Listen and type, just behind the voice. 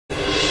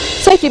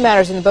Safety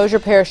Matters in the Bossier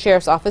Parish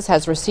Sheriff's Office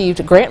has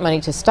received grant money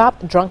to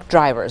stop drunk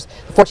drivers.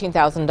 The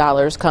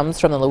 $14,000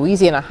 comes from the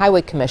Louisiana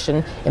Highway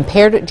Commission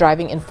Impaired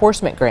Driving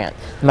Enforcement Grant.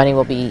 The money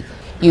will be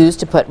used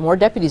to put more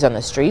deputies on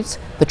the streets,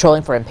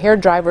 patrolling for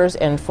impaired drivers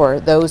and for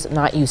those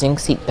not using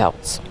seat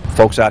belts.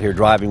 Folks out here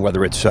driving,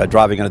 whether it's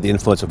driving under the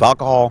influence of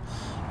alcohol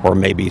or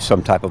maybe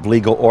some type of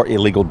legal or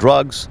illegal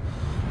drugs,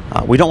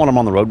 we don't want them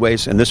on the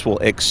roadways, and this will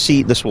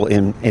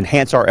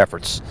enhance our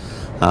efforts.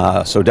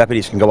 So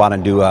deputies can go out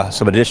and do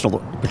some additional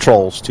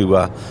patrols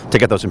to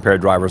get those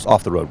impaired drivers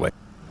off the roadway.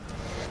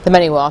 The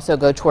money will also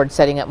go towards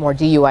setting up more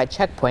DUI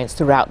checkpoints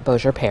throughout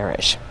Bossier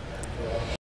Parish.